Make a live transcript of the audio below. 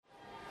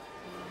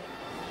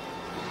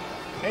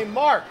Hey,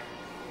 Mark!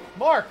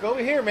 Mark, over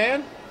here,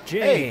 man! Jay,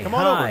 hey, come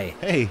on hi.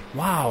 over. Hey.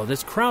 Wow,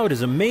 this crowd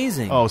is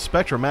amazing. Oh,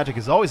 SpectroMagic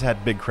has always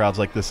had big crowds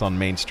like this on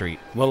Main Street.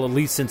 Well, at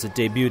least since it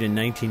debuted in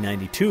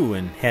 1992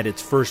 and had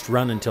its first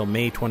run until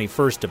May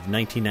 21st of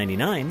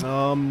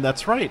 1999.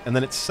 That's right. And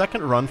then its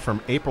second run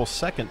from April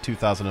 2nd,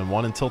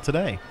 2001 until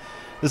today.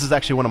 This is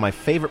actually one of my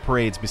favorite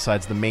parades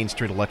besides the Main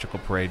Street Electrical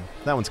Parade.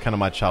 That one's kind of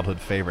my childhood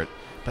favorite.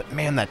 But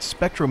man, that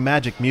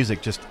SpectroMagic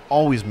music just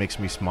always makes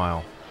me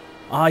smile.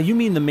 You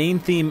mean the main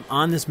theme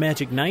on this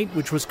Magic Night,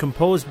 which was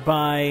composed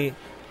by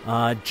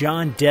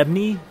John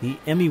Debney, the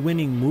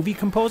Emmy-winning movie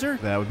composer?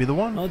 That would be the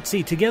one. Let's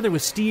see. Together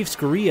with Steve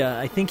Scaria,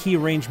 I think he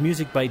arranged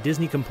music by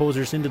Disney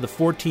composers into the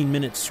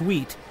 14-minute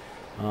suite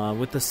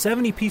with the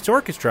 70-piece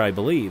orchestra, I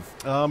believe.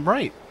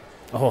 Right.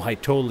 Oh, I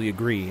totally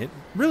agree. It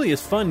really is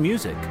fun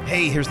music.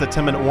 Hey, here's the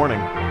 10-minute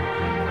warning.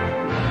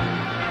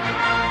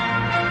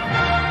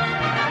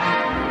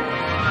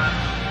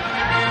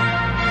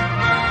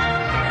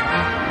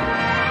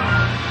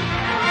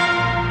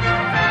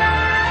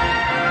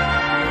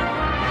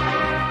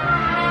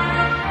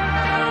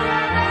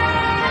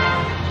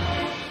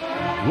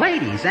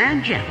 Ladies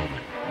and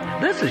gentlemen,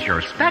 this is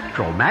your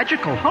spectral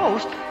magical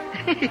host,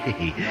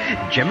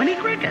 Jiminy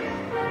Cricket.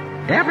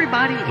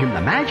 Everybody in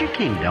the Magic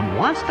Kingdom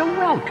wants to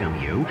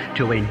welcome you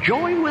to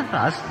enjoy with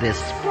us this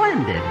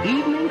splendid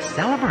evening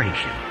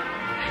celebration.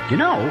 You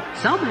know,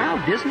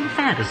 somehow Disney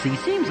Fantasy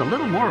seems a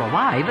little more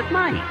alive at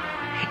night.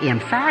 In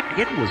fact,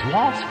 it was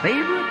Walt's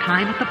favorite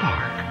time at the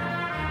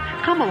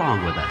park. Come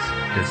along with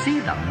us to see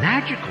the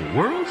magical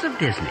worlds of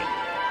Disney.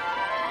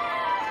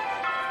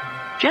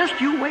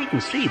 Just you wait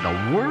and see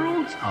the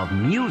worlds of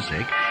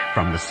music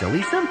from the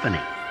Silly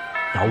Symphony,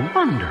 the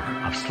wonder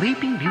of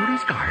Sleeping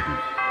Beauty's garden,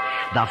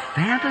 the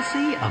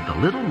fantasy of the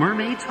Little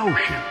Mermaid's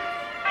ocean,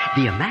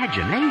 the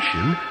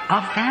imagination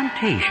of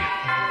Fantasia,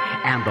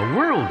 and the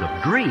world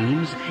of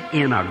dreams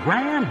in a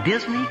grand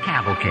Disney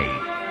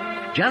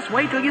cavalcade. Just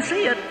wait till you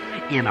see it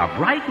in a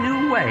bright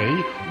new way,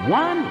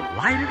 one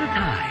light at a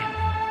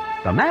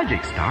time. The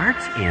magic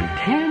starts in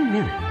 10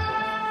 minutes.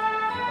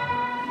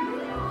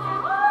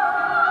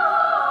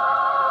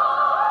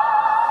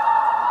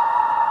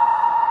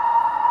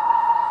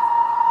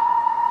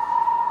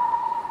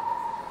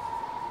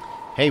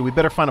 Hey, we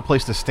better find a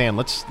place to stand.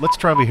 Let's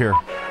try over here.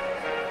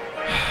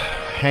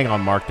 Hang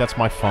on, Mark. That's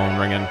my phone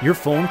ringing. Your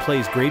phone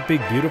plays Great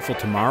Big Beautiful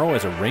Tomorrow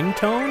as a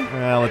ringtone?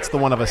 Well, it's the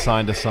one I've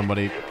assigned to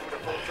somebody.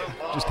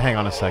 Just hang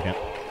on a second.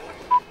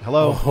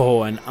 Hello?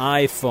 Oh, an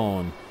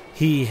iPhone.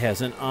 He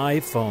has an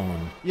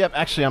iPhone. Yep,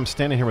 actually, I'm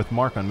standing here with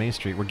Mark on Main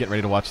Street. We're getting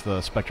ready to watch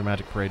the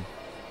SpectroMagic Parade.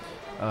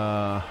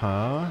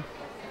 Well,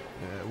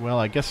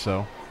 I guess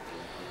so.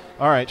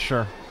 All right,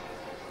 sure.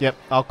 Yep,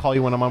 I'll call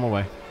you when I'm on my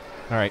way.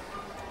 All right,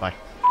 bye.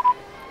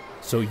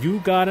 So you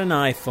got an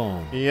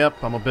iPhone.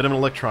 Yep, I'm a bit of an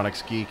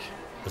electronics geek.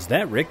 Was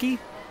that Ricky?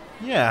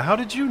 Yeah, how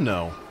did you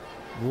know?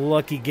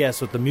 Lucky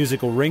guess with the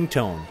musical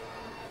ringtone.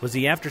 Was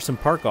he after some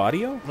park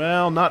audio?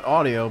 Well, not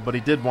audio, but he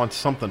did want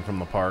something from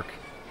the park.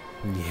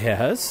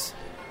 Yes?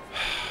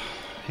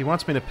 He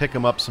wants me to pick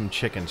him up some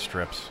chicken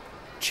strips.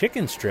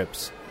 Chicken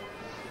strips?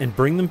 And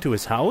bring them to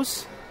his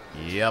house?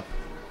 Yep.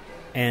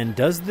 And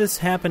does this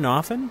happen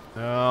often?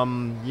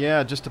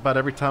 Yeah, just about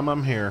every time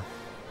I'm here.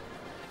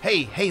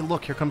 Hey,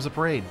 look, here comes the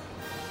parade.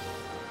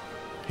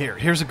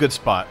 Here's a good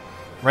spot.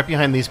 Right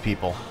behind these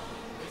people.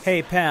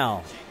 Hey,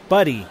 pal.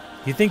 Buddy,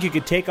 you think you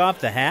could take off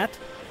the hat?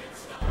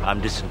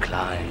 I'm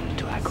disinclined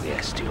to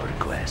acquiesce to your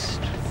request.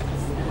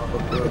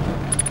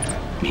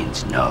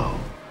 Means no.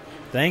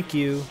 Thank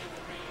you.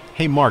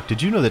 Hey, Mark,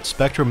 did you know that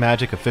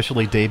SpectroMagic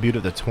officially debuted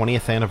at the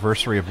 20th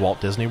anniversary of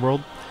Walt Disney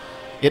World?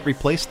 It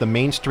replaced the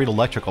Main Street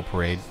Electrical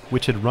Parade,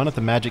 which had run at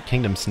the Magic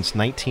Kingdom since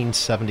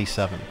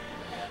 1977.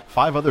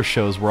 5 other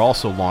shows were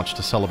also launched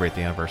to celebrate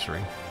the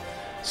anniversary.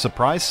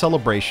 Surprise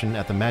Celebration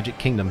at the Magic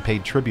Kingdom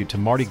paid tribute to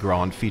Mardi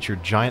Gras and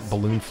featured giant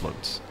balloon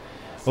floats.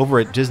 Over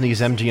at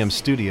Disney's MGM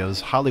Studios,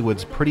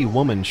 Hollywood's Pretty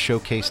Woman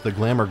showcased the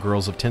glamour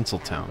girls of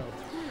Tinseltown.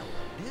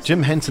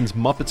 Jim Henson's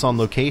Muppets on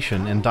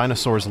Location and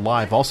Dinosaurs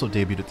Live also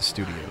debuted at the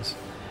studios.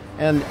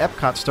 And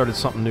Epcot started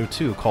something new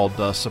too, called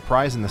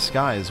Surprise in the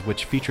Skies,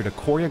 which featured a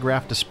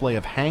choreographed display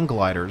of hang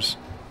gliders,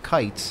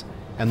 kites,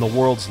 and the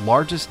world's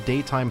largest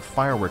daytime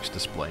fireworks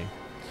display.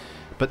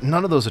 But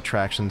none of those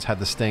attractions had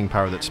the staying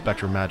power that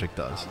SpectroMagic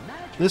does.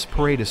 This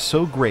parade is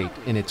so great,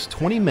 in its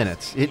 20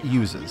 minutes, it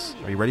uses,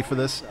 are you ready for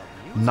this?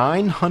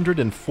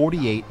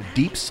 948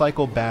 deep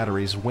cycle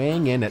batteries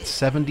weighing in at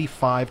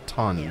 75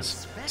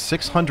 tons,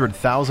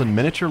 600,000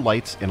 miniature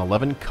lights in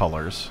 11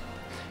 colors,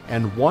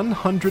 and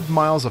 100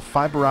 miles of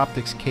fiber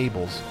optics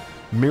cables,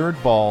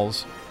 mirrored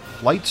balls,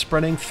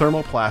 light-spreading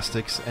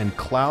thermoplastics, and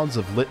clouds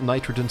of lit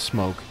nitrogen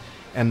smoke.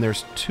 And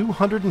there's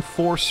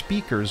 204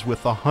 speakers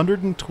with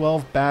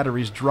 112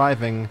 batteries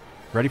driving,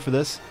 ready for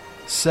this,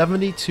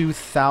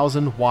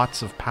 72,000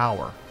 watts of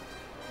power.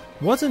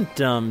 Wasn't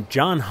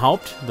John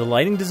Haupt the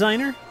lighting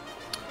designer?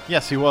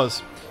 Yes, he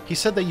was. He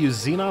said they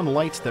use xenon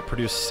lights that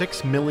produce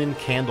 6 million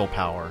candle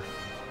power.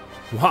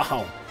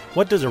 Wow,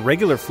 What does a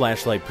regular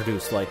flashlight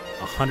produce, like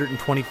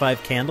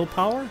 125 candle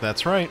power?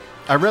 That's right.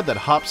 I read that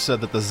Hopps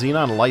said that the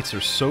xenon lights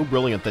are so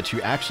brilliant that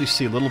you actually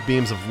see little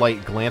beams of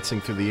light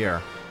glancing through the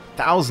air.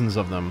 Thousands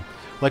of them,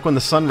 like when the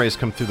sun rays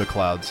come through the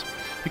clouds.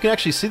 You can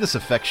actually see this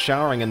effect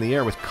showering in the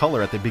air with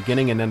color at the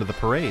beginning and end of the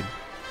parade.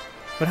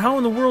 But how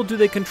in the world do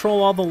they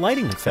control all the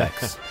lighting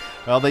effects?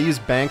 Well, they use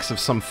banks of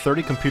some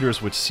 30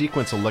 computers which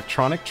sequence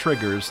electronic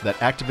triggers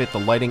that activate the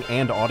lighting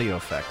and audio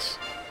effects.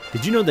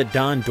 Did you know that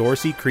Don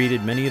Dorsey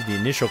created many of the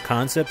initial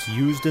concepts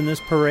used in this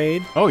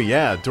parade? Oh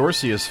yeah,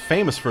 Dorsey is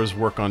famous for his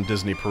work on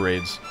Disney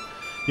parades.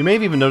 You may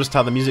have even noticed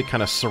how the music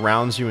kind of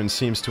surrounds you and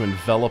seems to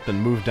envelop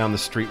and move down the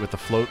street with the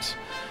floats.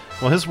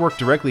 Well, his work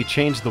directly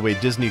changed the way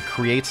Disney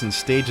creates and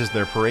stages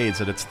their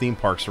parades at its theme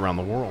parks around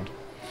the world.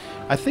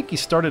 I think he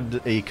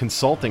started a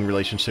consulting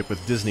relationship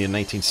with Disney in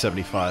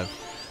 1975,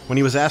 when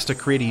he was asked to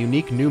create a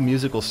unique new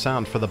musical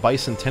sound for the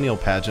bicentennial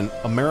pageant,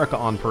 America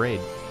on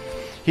Parade.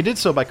 He did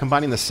so by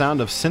combining the sound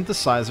of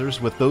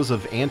synthesizers with those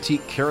of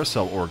antique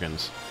carousel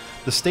organs.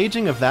 The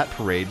staging of that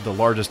parade, the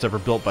largest ever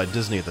built by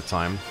Disney at the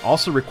time,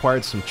 also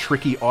required some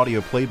tricky audio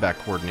playback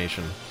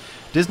coordination.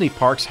 Disney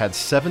parks had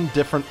 7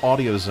 different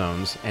audio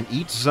zones, and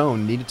each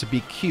zone needed to be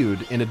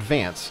cued in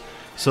advance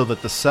so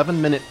that the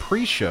 7-minute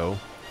pre-show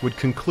would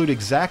conclude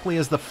exactly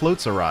as the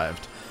floats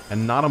arrived,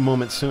 and not a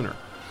moment sooner.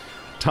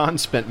 Don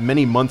spent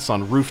many months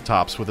on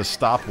rooftops with a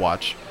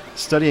stopwatch,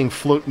 studying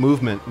float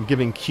movement and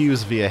giving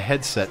cues via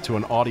headset to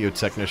an audio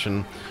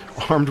technician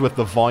armed with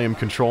the volume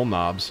control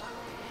knobs.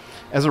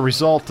 As a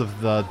result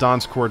of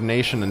Don's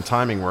coordination and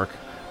timing work,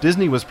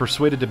 Disney was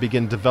persuaded to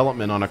begin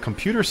development on a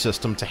computer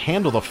system to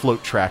handle the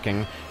float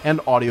tracking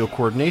and audio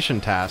coordination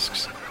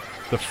tasks.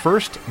 The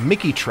first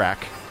Mickey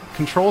Track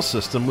control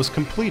system was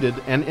completed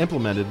and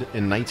implemented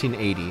in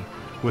 1980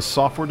 with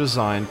software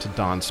designed to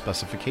Don's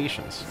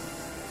specifications.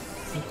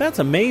 That's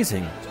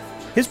amazing.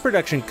 His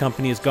production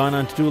company has gone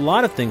on to do a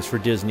lot of things for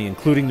Disney,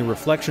 including the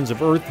Reflections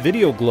of Earth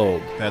video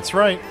globe. That's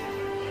right.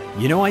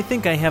 You know, I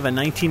think I have a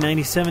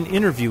 1997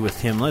 interview with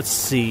him. Let's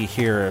see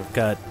here. I've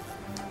got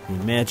the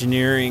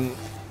Imagineering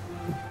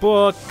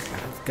book.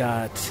 I've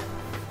got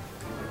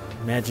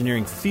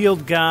Imagineering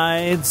Field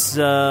Guides,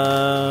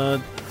 Orlando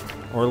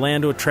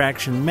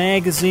Attraction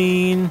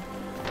Magazine.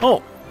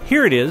 Oh,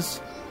 here it is.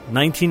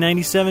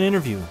 1997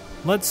 interview.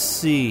 Let's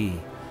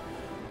see.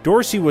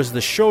 Dorsey was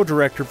the show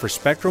director for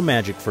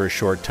SpectroMagic for a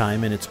short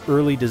time in its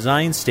early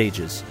design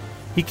stages.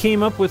 He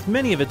came up with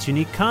many of its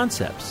unique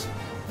concepts.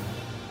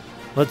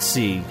 Let's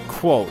see,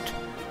 quote,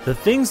 "The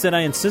things that I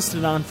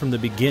insisted on from the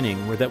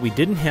beginning were that we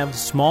didn't have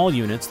small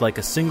units like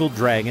a single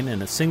dragon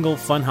and a single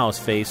funhouse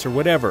face or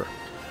whatever.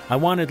 I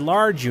wanted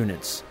large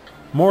units,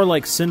 more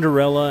like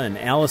Cinderella and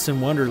Alice in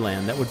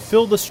Wonderland, that would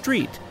fill the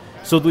street,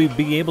 so that we'd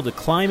be able to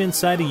climb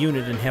inside a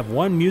unit and have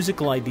one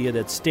musical idea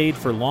that stayed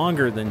for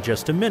longer than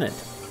just a minute.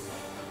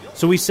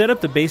 So we set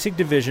up the basic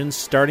divisions,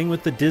 starting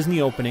with the Disney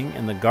opening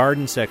and the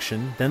garden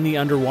section, then the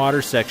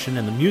underwater section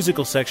and the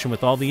musical section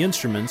with all the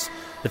instruments,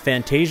 the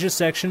Fantasia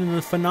section, and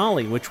the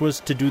finale, which was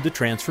to do the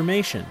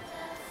transformation.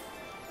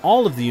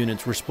 All of the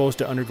units were supposed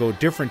to undergo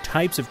different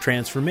types of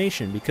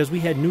transformation because we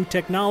had new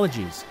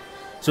technologies.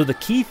 So the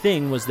key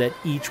thing was that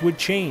each would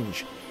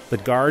change. The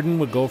garden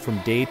would go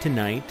from day to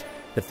night,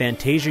 the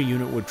Fantasia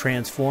unit would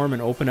transform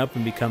and open up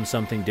and become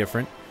something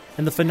different,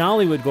 and the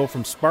finale would go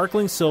from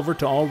sparkling silver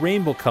to all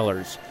rainbow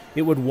colors.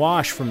 It would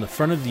wash from the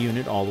front of the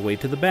unit all the way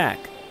to the back.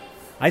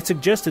 I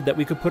suggested that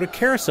we could put a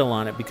carousel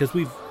on it because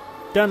we've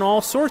done all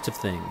sorts of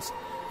things.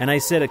 And I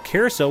said a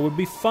carousel would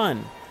be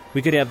fun.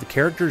 We could have the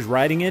characters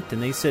riding it,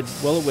 and they said,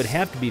 well, it would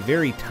have to be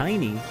very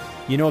tiny.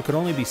 You know, it could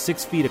only be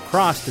 6 feet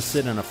across to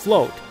sit on a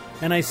float.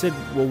 And I said,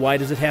 well, why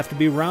does it have to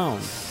be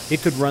round?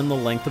 It could run the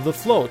length of the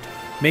float.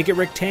 Make it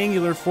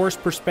rectangular,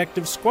 forced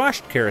perspective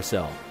squashed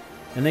carousel.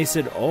 And they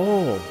said,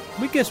 oh,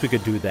 we guess we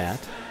could do that.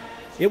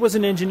 It was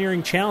an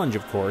engineering challenge,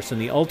 of course, and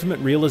the ultimate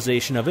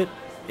realization of it,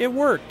 it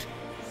worked.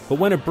 But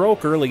when it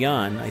broke early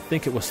on, I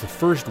think it was the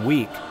first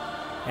week,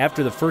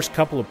 after the first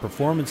couple of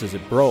performances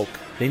it broke,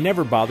 they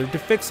never bothered to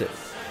fix it.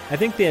 I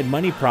think they had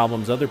money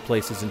problems other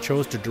places and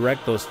chose to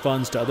direct those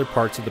funds to other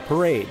parts of the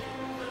parade.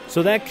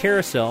 So that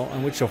carousel,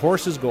 on which the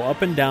horses go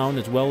up and down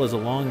as well as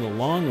along the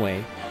long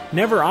way,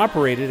 never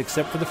operated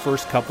except for the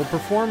first couple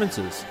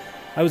performances.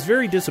 I was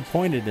very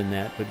disappointed in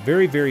that, but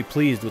very, very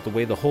pleased with the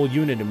way the whole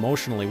unit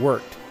emotionally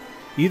worked.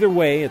 Either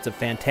way, it's a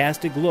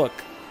fantastic look,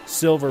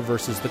 silver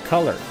versus the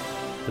color.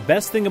 The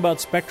best thing about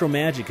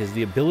SpectroMagic is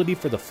the ability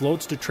for the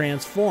floats to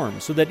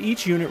transform so that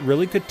each unit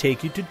really could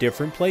take you to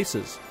different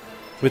places.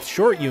 With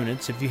short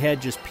units, if you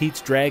had just Pete's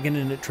Dragon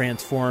and it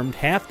transformed,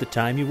 half the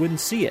time you wouldn't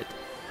see it.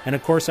 And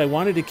of course I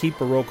wanted to keep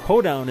Baroque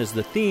Hoedown as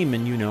the theme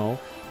and,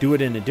 do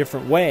it in a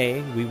different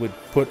way. We would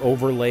put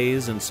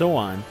overlays and so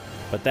on,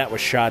 but that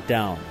was shot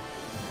down.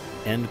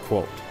 End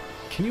quote.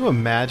 Can you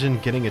imagine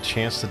getting a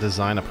chance to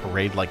design a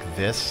parade like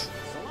this?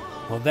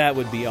 Well, that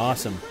would be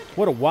awesome.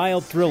 What a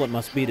wild thrill it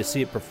must be to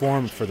see it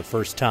performed for the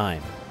first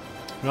time.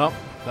 Well,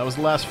 that was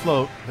the last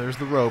float. There's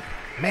the rope.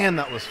 Man,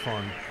 that was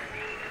fun.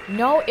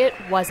 No, it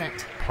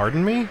wasn't.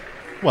 Pardon me?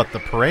 What, the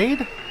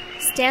parade?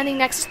 Standing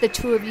next to the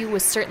two of you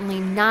was certainly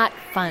not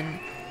fun.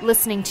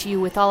 Listening to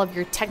you with all of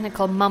your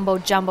technical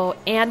mumbo-jumbo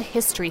and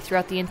history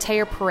throughout the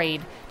entire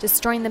parade,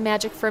 destroying the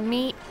magic for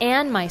me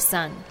and my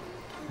son.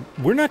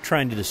 We're not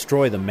trying to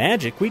destroy the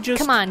magic, we just...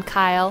 Come on,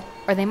 Kyle,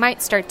 or they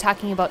might start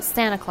talking about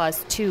Santa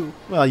Claus, too.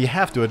 Well, you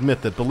have to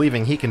admit that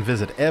believing he can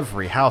visit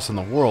every house in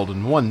the world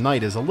in one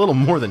night is a little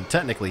more than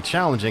technically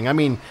challenging. I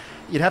mean,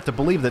 you'd have to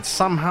believe that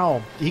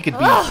somehow he could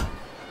be...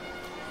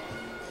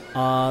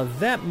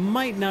 That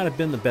might not have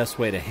been the best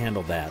way to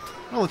handle that.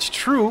 Well, it's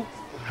true.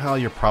 Well,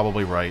 you're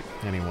probably right,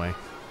 anyway.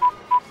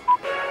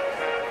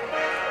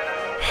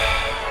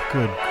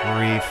 Good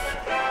grief.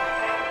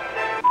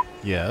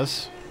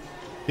 Yes?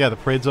 Yeah, the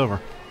parade's over.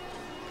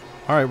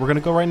 Alright, we're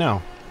gonna go right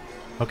now.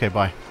 Okay,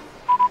 bye.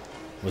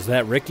 Was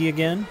that Ricky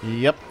again?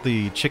 Yep,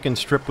 the chicken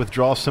strip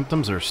withdrawal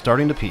symptoms are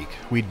starting to peak.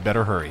 We'd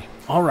better hurry.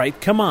 All right,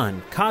 come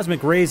on.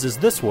 Cosmic Rays is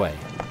this way.